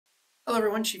Hello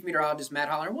everyone, Chief Meteorologist Matt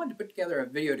Holiner. I wanted to put together a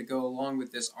video to go along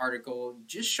with this article,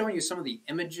 just showing you some of the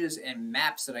images and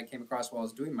maps that I came across while I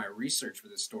was doing my research for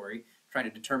this story, trying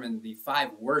to determine the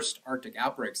 5 worst Arctic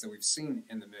outbreaks that we've seen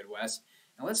in the Midwest.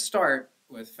 And let's start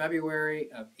with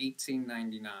February of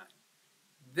 1899.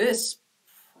 This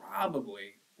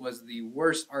probably was the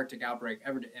worst Arctic outbreak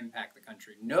ever to impact the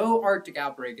country. No Arctic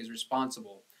outbreak is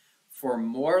responsible for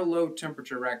more low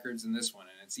temperature records than this one,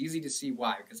 and it's easy to see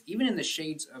why, because even in the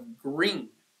shades of green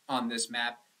on this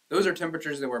map, those are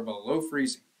temperatures that were below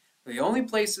freezing. The only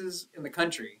places in the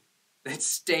country that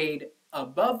stayed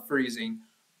above freezing,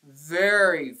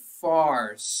 very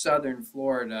far southern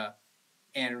Florida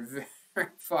and very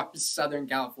far southern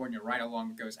California, right along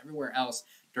the coast. Everywhere else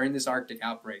during this Arctic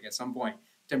outbreak, at some point,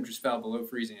 temperatures fell below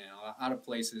freezing, and a lot of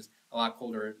places a lot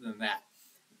colder than that.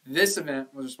 This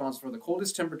event was responsible for the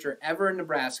coldest temperature ever in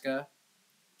Nebraska,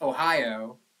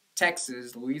 Ohio,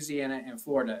 Texas, Louisiana, and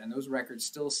Florida, and those records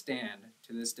still stand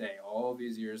to this day, all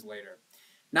these years later.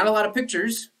 Not a lot of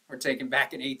pictures were taken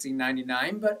back in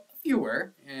 1899, but a few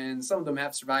were, and some of them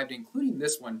have survived, including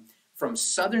this one from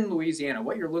southern Louisiana.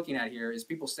 What you're looking at here is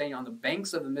people staying on the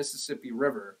banks of the Mississippi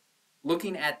River,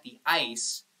 looking at the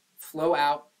ice flow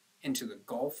out into the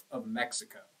Gulf of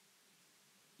Mexico.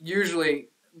 Usually,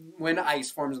 when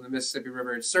ice forms in the Mississippi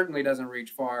River, it certainly doesn't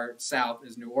reach far south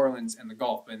as New Orleans and the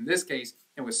Gulf. But in this case,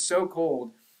 it was so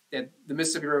cold that the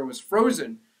Mississippi River was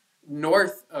frozen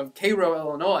north of Cairo,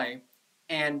 Illinois,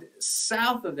 and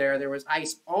south of there was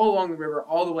ice all along the river,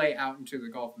 all the way out into the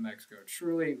Gulf of Mexico.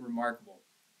 Truly remarkable.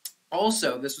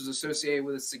 Also, this was associated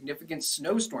with a significant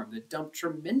snowstorm that dumped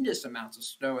tremendous amounts of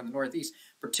snow in the Northeast,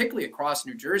 particularly across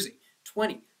New Jersey.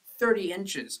 30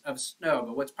 inches of snow,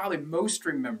 but what's probably most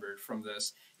remembered from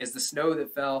this is the snow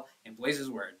that fell in places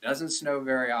where it doesn't snow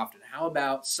very often. How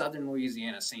about southern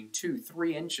Louisiana seeing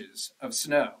 2-3 inches of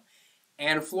snow?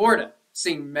 And Florida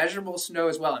seeing measurable snow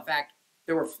as well. In fact,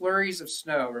 there were flurries of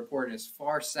snow reported as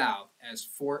far south as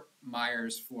Fort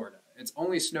Myers, Florida. It's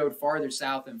only snowed farther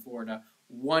south in Florida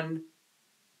one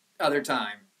other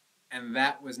time, and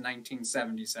that was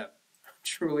 1977.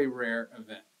 Truly rare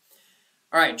event.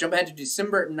 All right, jump ahead to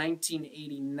December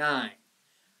 1989.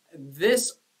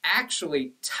 This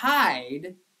actually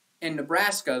tied in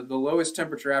Nebraska the lowest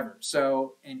temperature ever.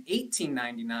 So in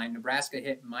 1899, Nebraska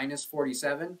hit minus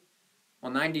 47.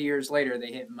 Well, 90 years later,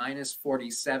 they hit minus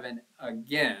 47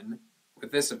 again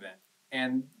with this event.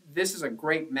 And this is a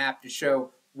great map to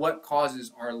show what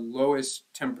causes our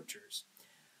lowest temperatures.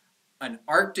 An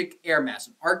Arctic air mass,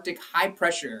 an Arctic high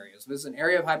pressure area. So this is an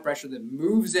area of high pressure that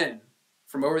moves in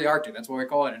from over the Arctic. That's why we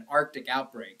call it an Arctic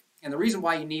outbreak. And the reason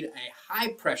why you need a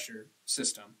high pressure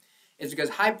system is because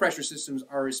high pressure systems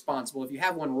are responsible. If you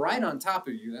have one right on top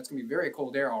of you, that's going to be very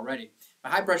cold air already.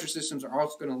 But high pressure systems are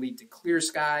also going to lead to clear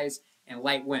skies and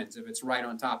light winds if it's right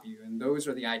on top of you. And those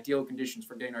are the ideal conditions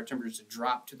for getting our temperatures to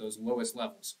drop to those lowest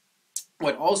levels.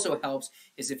 What also helps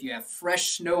is if you have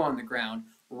fresh snow on the ground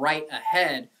right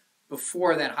ahead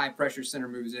before that high pressure center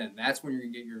moves in. That's when you're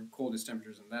going to get your coldest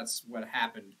temperatures, and that's what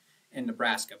happened in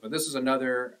Nebraska. But this is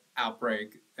another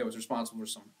outbreak that was responsible for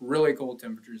some really cold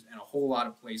temperatures in a whole lot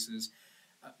of places,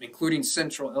 including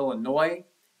central Illinois.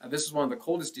 This is one of the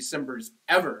coldest Decembers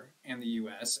ever in the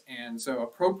U.S., and so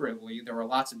appropriately, there were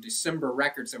lots of December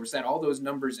records that were set. All those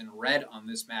numbers in red on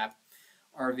this map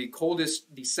are the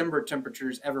coldest December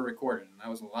temperatures ever recorded, and that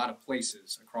was a lot of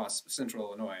places across central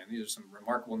Illinois. And these are some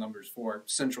remarkable numbers for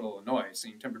central Illinois,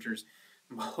 seeing temperatures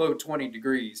below 20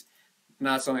 degrees.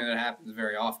 Not something that happens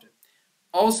very often.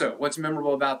 Also, what's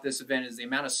memorable about this event is the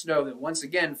amount of snow that once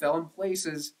again fell in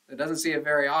places that doesn't see it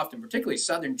very often, particularly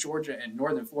southern Georgia and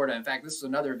northern Florida. In fact, this is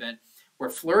another event where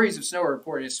flurries of snow are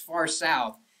reported as far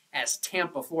south as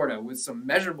Tampa, Florida, with some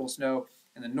measurable snow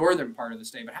in the northern part of the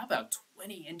state. But how about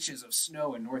 20 inches of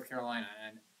snow in North Carolina?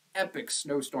 An epic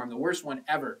snowstorm, the worst one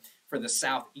ever for the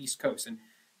southeast coast. And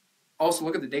also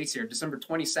look at the dates here, December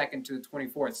 22nd to the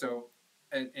 24th. So,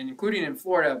 and including in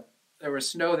Florida, there was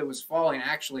snow that was falling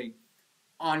actually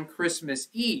on Christmas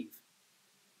Eve.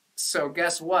 So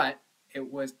guess what?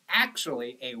 It was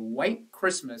actually a white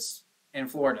Christmas in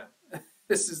Florida.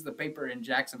 This is the paper in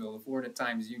Jacksonville, the Florida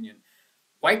Times-Union.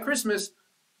 White Christmas,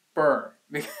 brr.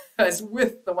 Because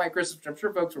with the white Christmas, which I'm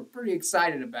sure folks were pretty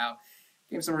excited about,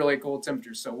 came some really cold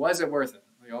temperatures. So was it worth it?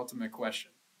 The ultimate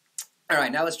question. All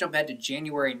right, now let's jump ahead to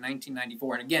January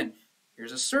 1994. And again,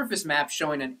 here's a surface map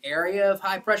showing an area of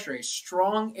high pressure, a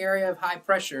strong area of high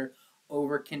pressure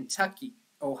over Kentucky,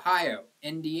 Ohio,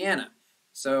 Indiana.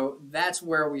 So that's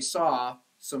where we saw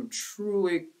some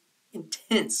truly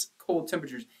intense cold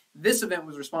temperatures. This event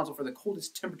was responsible for the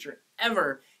coldest temperature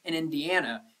ever in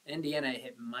Indiana. Indiana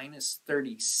hit minus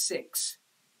 36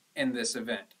 in this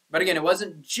event. But again, it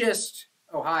wasn't just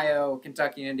Ohio,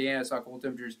 Kentucky, and Indiana saw cold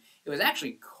temperatures. It was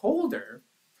actually colder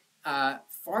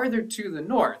farther to the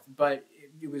north, but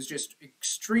it was just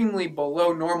extremely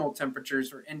below normal temperatures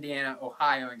for Indiana,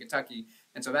 Ohio, and Kentucky.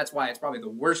 And so that's why it's probably the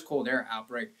worst cold air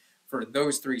outbreak for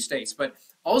those three states. But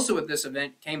also with this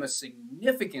event came a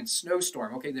significant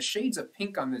snowstorm. Okay, the shades of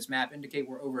pink on this map indicate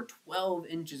where over 12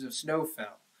 inches of snow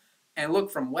fell. And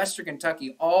look, from western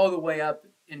Kentucky all the way up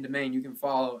into Maine, you can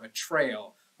follow a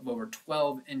trail of over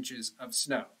 12 inches of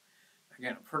snow.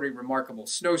 Again, a pretty remarkable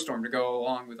snowstorm to go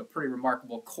along with a pretty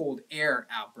remarkable cold air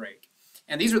outbreak.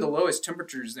 And these are the lowest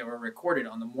temperatures that were recorded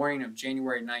on the morning of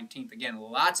January 19th. Again,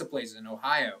 lots of places in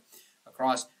Ohio,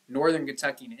 across northern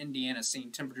Kentucky and Indiana,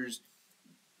 seeing temperatures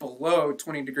below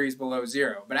 20 degrees below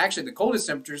zero. But actually, the coldest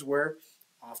temperatures were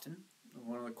often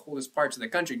one of the coldest parts of the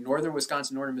country. Northern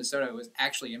Wisconsin, northern Minnesota was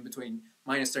actually in between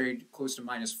minus 30 close to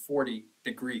minus 40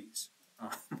 degrees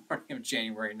on the morning of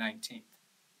January 19th.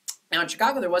 Now in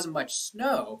Chicago there wasn't much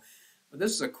snow, but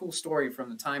this is a cool story from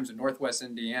the Times of Northwest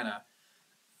Indiana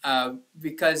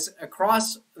because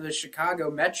across the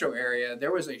Chicago metro area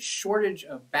there was a shortage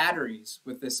of batteries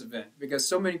with this event because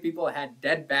so many people had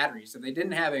dead batteries. If they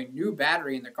didn't have a new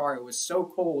battery in their car, it was so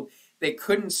cold they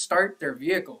couldn't start their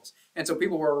vehicles. And so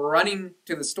people were running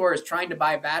to the stores trying to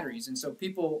buy batteries. And so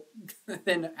people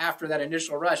then after that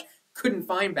initial rush couldn't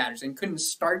find batteries and couldn't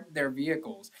start their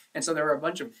vehicles. And so there were a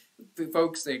bunch of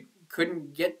folks that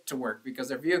couldn't get to work because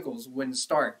their vehicles wouldn't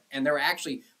start. And there were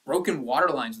actually broken water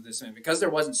lines with this event. Because there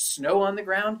wasn't snow on the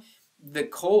ground, the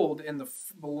cold and the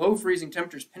below freezing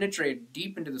temperatures penetrated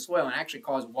deep into the soil and actually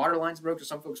caused water lines to break. So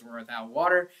some folks were without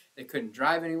water. They couldn't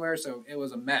drive anywhere. So it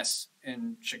was a mess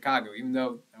in Chicago. Even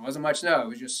though there wasn't much snow, it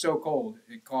was just so cold,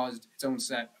 it caused its own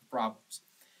set of problems.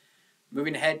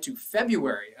 Moving ahead to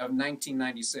February of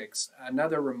 1996,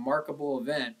 another remarkable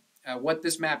event. What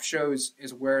this map shows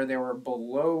is where there were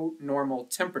below normal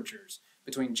temperatures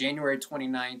between January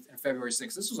 29th and February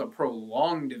 6th. This was a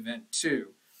prolonged event too.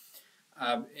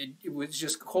 It was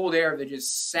just cold air that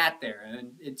just sat there,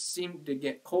 and it seemed to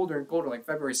get colder and colder, like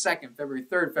February 2nd, February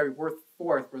 3rd, February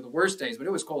 4th were the worst days, but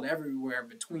it was cold everywhere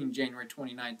between January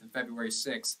 29th and February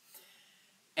 6th.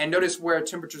 And notice where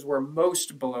temperatures were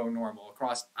most below normal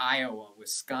across Iowa,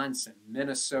 Wisconsin,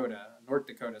 Minnesota, North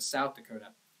Dakota, South Dakota.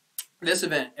 This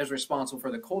event is responsible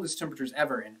for the coldest temperatures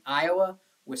ever in Iowa,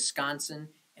 Wisconsin,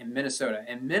 and Minnesota.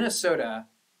 In Minnesota,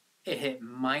 it hit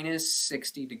minus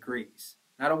 60 degrees.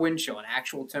 Not a wind chill, an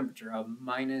actual temperature of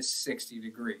minus 60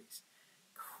 degrees.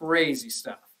 Crazy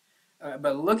stuff.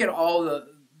 But look at all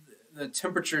the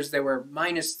temperatures that were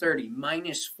minus 30,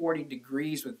 minus 40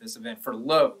 degrees with this event for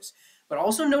lows. But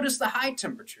also notice the high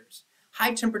temperatures.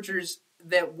 High temperatures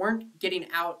that weren't getting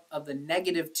out of the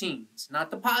negative teens.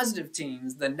 Not the positive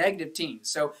teens, the negative teens.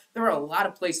 So there were a lot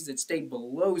of places that stayed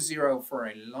below zero for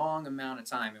a long amount of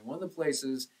time. And one of the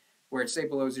places where it stayed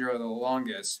below zero the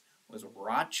longest was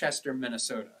Rochester,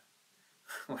 Minnesota.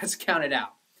 Let's count it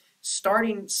out.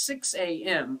 Starting 6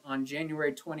 a.m. on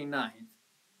January 29th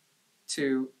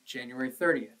to January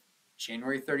 30th,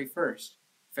 January 31st,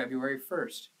 February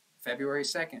 1st, February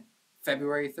 2nd,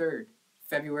 February 3rd,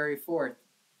 February 4th.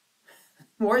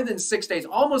 More than 6 days,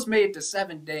 almost made it to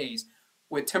 7 days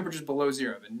with temperatures below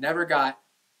zero, but never got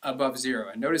above zero.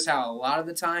 And notice how a lot of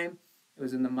the time it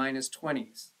was in the minus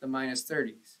 20s, the minus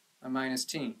 30s, the minus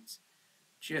teens.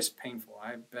 Just painful.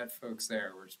 I bet folks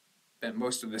there were spent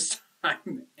most of this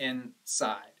time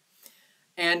inside.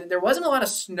 And there wasn't a lot of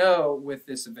snow with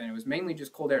this event. It was mainly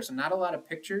just cold air, so not a lot of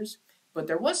pictures, but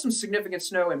there was some significant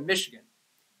snow in Michigan.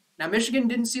 Now, Michigan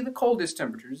didn't see the coldest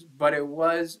temperatures, but it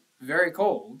was very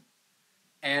cold.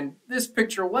 And this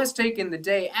picture was taken the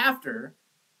day after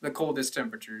the coldest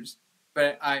temperatures.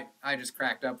 But I just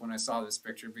cracked up when I saw this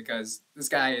picture because this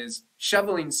guy is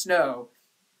shoveling snow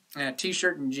in a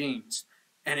t-shirt and jeans.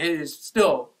 And it is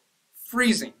still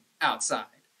freezing outside.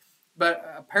 But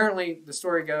apparently the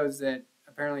story goes that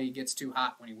apparently he gets too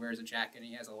hot when he wears a jacket and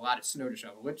he has a lot of snow to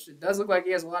shovel, which it does look like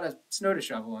he has a lot of snow to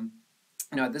shovel. And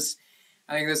you know,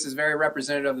 I think this is very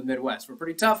representative of the Midwest. We're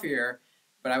pretty tough here,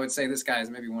 but I would say this guy is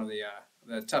maybe one of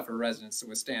the tougher residents to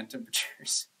withstand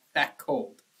temperatures that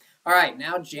cold. All right,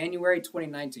 now January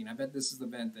 2019. I bet this is the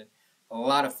event that a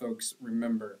lot of folks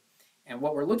remember. And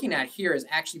what we're looking at here is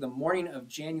actually the morning of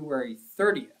January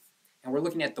 30th. And we're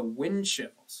looking at the wind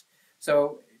chills.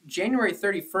 So January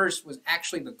 31st was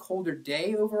actually the colder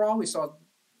day overall. We saw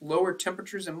lower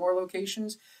temperatures in more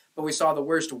locations, but we saw the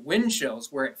worst wind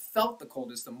chills where it felt the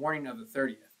coldest the morning of the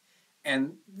 30th.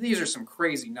 And these are some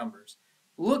crazy numbers.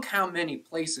 Look how many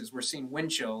places we're seeing wind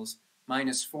chills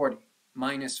minus 40,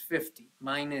 minus 50,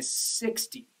 minus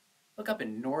 60. Look up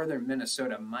in northern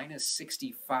Minnesota, minus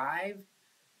 65.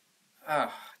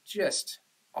 Just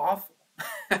awful.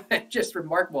 Just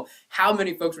remarkable how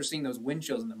many folks were seeing those wind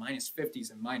chills in the minus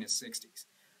 50s and minus 60s.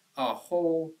 A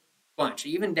whole bunch.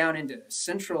 Even down into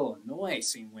central Illinois,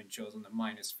 seeing wind chills in the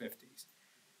minus 50s.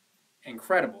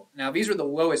 Incredible. Now, these are the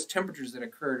lowest temperatures that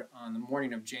occurred on the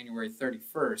morning of January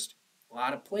 31st. A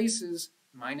lot of places,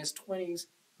 minus 20s,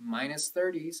 minus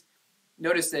 30s.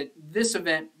 Notice that this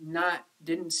event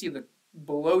didn't see the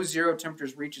below zero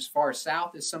temperatures reach as far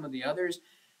south as some of the others,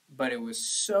 but it was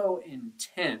so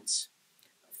intense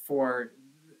for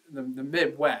the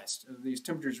Midwest. These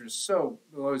temperatures were so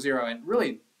below zero, and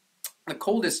really the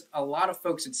coldest a lot of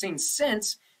folks had seen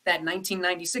since that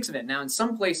 1996 event. Now, in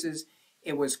some places,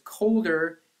 it was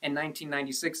colder in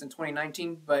 1996 and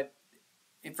 2019, but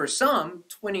for some,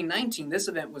 2019, this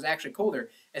event was actually colder,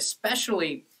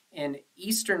 especially in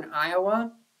eastern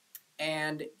Iowa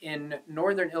and in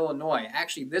northern Illinois.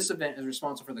 Actually, this event is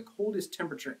responsible for the coldest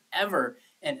temperature ever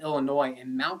in Illinois.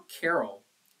 In Mount Carroll,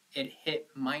 it hit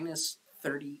minus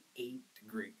 38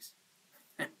 degrees.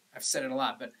 I've said it a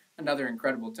lot, but another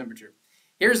incredible temperature.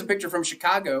 Here's a picture from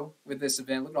Chicago with this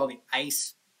event. Look at all the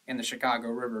ice in the Chicago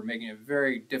River, making it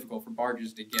very difficult for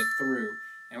barges to get through.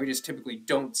 And we just typically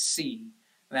don't see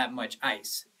that much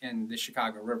ice in the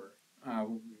Chicago River.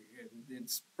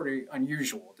 It's pretty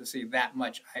unusual to see that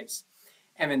much ice.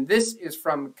 And then this is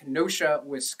from Kenosha,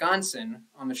 Wisconsin,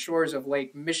 on the shores of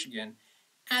Lake Michigan.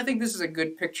 And I think this is a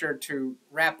good picture to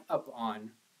wrap up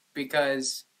on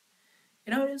because,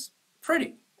 it is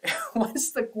pretty.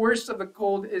 Once the worst of the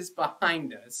cold is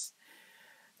behind us,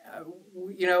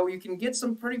 you can get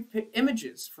some pretty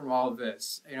images from all of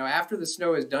this. After the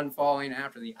snow is done falling,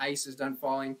 after the ice is done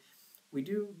falling, we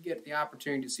do get the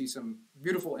opportunity to see some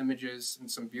beautiful images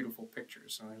and some beautiful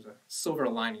pictures. So there's a silver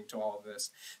lining to all of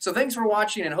this. So thanks for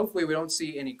watching, and hopefully we don't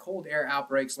see any cold air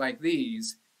outbreaks like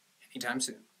these anytime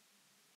soon.